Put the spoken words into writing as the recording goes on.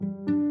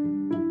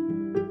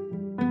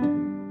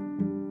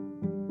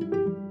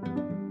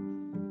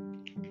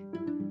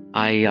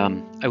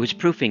I was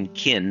proofing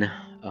Kin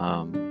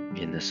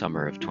in the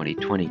summer of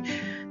 2020,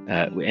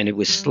 and it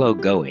was slow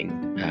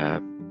going.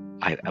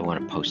 I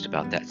want to post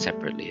about that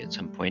separately at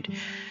some point,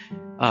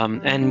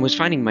 and was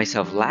finding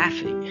myself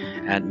laughing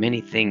at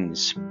many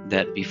things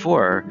that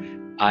before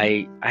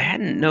I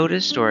hadn't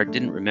noticed or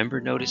didn't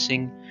remember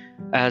noticing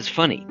as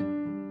funny.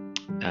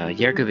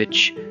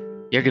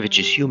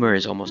 Yergovic's humor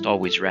is almost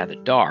always rather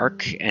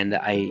dark, and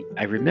I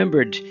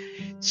remembered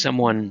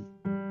someone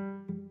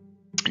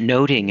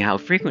noting how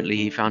frequently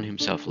he found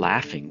himself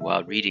laughing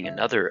while reading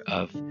another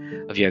of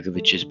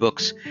Yergovic's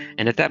books.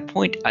 And at that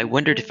point, I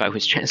wondered if I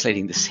was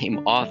translating the same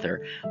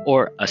author,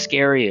 or a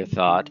scarier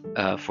thought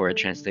for a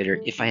translator,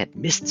 if I had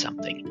missed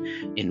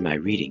something in my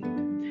reading.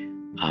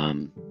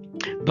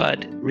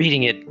 But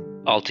reading it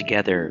all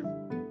together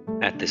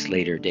at this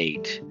later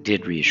date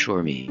did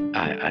reassure me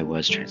I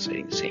was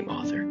translating the same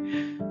author.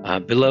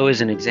 Below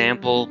is an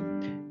example.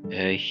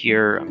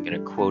 Here I'm going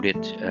to quote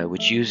it,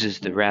 which uses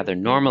the rather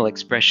normal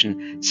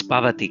expression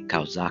spavati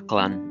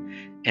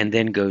kauzaklan, and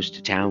then goes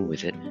to town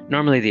with it.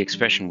 Normally the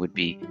expression would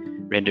be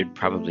rendered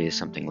probably as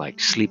something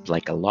like sleep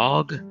like a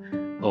log,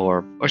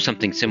 or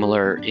something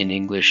similar in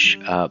English,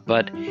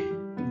 but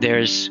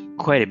there's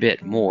quite a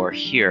bit more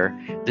here.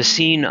 The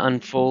scene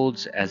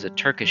unfolds as a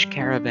Turkish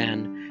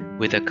caravan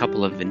with a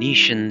couple of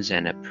Venetians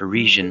and a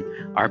Parisian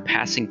are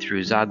passing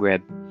through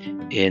Zagreb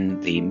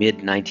in the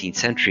mid-19th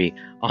century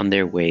on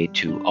their way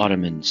to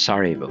Ottoman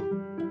Sarajevo.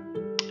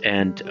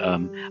 And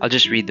I'll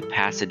just read the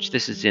passage.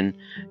 This is in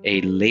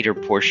a later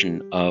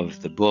portion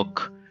of the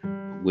book,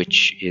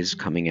 which is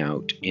coming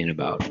out in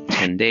about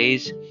 10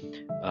 days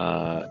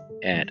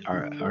at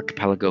our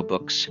Archipelago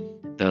Books.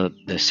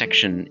 The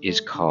section is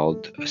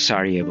called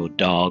Sarajevo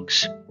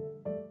Dogs,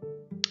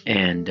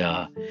 and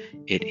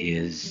it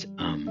is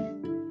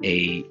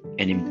an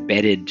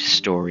embedded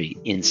story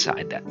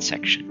inside that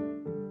section.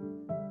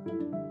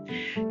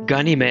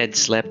 Ganymed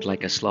slept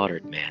like a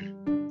slaughtered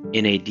man,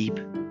 in a deep,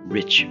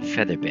 rich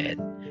feather bed,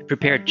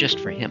 prepared just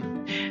for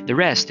him. The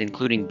rest,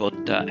 including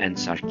Botta and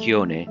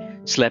Sarchione,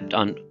 slept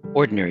on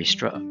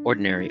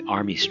ordinary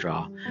army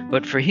straw,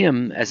 but for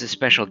him, as a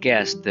special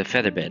guest, the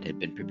featherbed had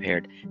been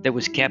prepared, that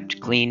was kept,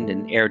 cleaned,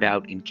 and aired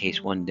out in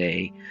case one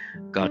day,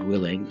 God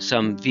willing,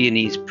 some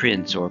Viennese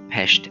prince or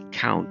Pest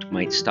count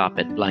might stop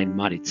at blind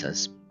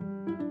Maritza's.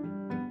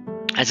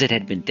 As it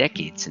had been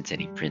decades since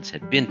any prince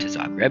had been to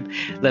Zagreb,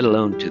 let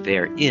alone to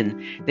their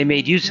inn, they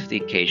made use of the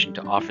occasion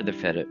to offer the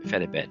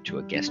featherbed to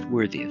a guest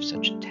worthy of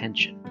such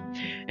attention.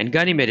 And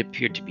Ganymed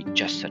appeared to be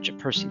just such a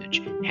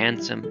personage,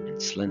 handsome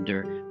and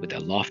slender, with a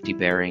lofty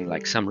bearing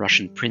like some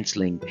Russian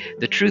princeling.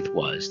 The truth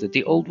was that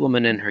the old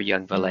woman and her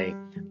young valet,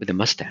 with a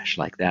mustache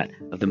like that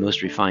of the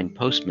most refined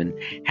postman,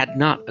 had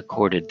not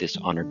accorded this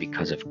honor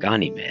because of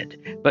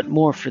Ganymed, but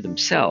more for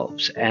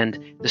themselves and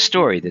the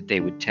story that they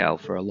would tell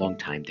for a long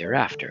time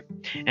thereafter,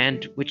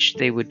 and which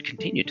they would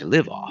continue to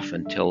live off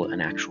until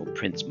an actual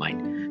prince might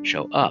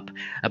show up,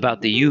 about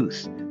the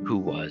youth who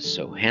was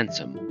so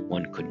handsome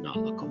one could not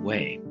look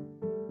away.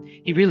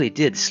 He really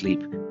did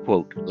sleep,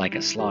 quote, like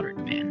a slaughtered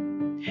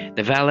man.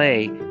 The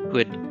valet, who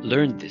had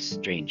learned this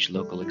strange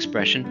local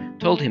expression,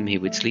 told him he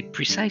would sleep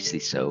precisely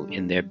so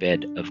in their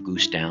bed of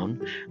goose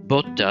down.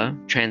 Botta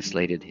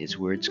translated his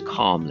words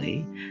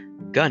calmly.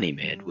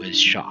 Ganymed was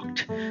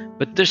shocked,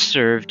 but this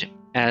served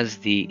as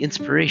the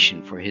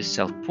inspiration for his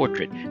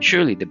self-portrait,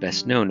 surely the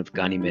best known of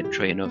Ganymed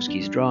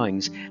Troyanovsky's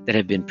drawings that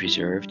have been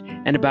preserved,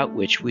 and about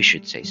which we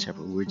should say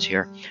several words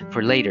here,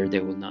 for later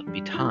there will not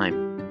be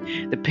time.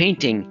 The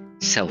painting,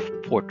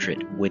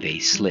 Self-Portrait with a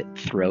Slit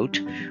Throat,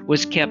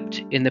 was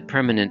kept in the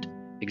permanent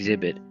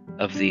exhibit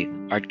of the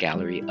Art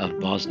Gallery of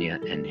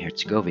Bosnia and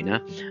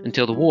Herzegovina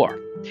until the war.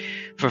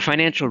 For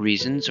financial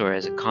reasons, or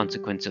as a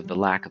consequence of the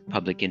lack of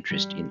public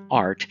interest in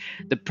art,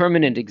 the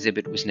permanent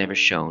exhibit was never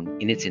shown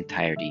in its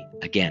entirety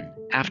again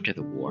after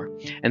the war,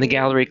 and the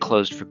gallery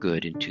closed for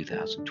good in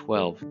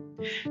 2012.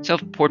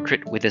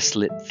 Self-Portrait with a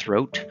Slit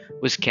Throat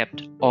was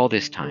kept all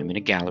this time in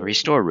a gallery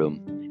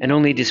storeroom, and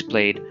only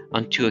displayed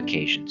on 2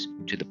 occasions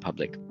to the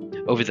public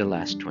over the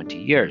last 20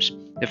 years.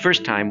 The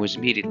first time was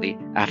immediately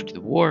after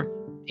the war,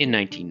 in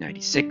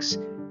 1996,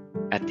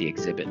 at the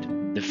exhibit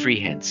The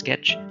Freehand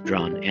Sketch,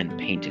 Drawn and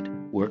Painted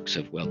Works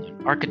of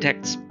Well-Known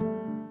Architects,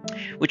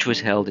 which was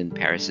held in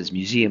Paris's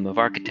Museum of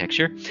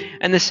Architecture,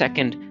 and the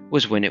second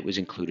was when it was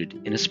included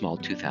in a small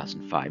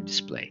 2005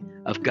 display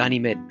of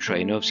Ganymed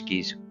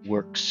Troyanovsky's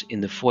works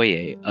in the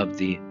foyer of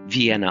the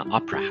Vienna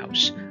Opera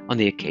House on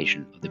the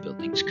occasion of the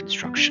building's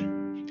construction.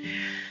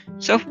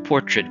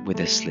 Self-Portrait with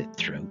a Slit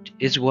Throat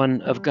is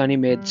one of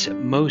Ganymed's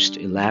most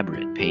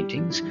elaborate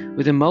paintings,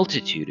 with a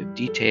multitude of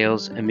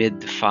details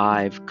amid the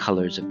 5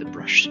 colors of the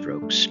brush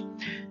strokes,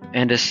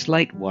 and a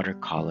slight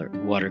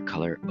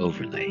watercolor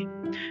overlay.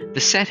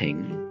 The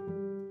setting...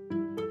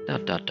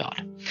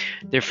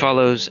 There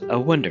follows a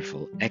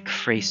wonderful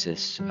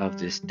ekphrasis of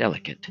this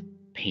delicate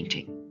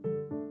painting.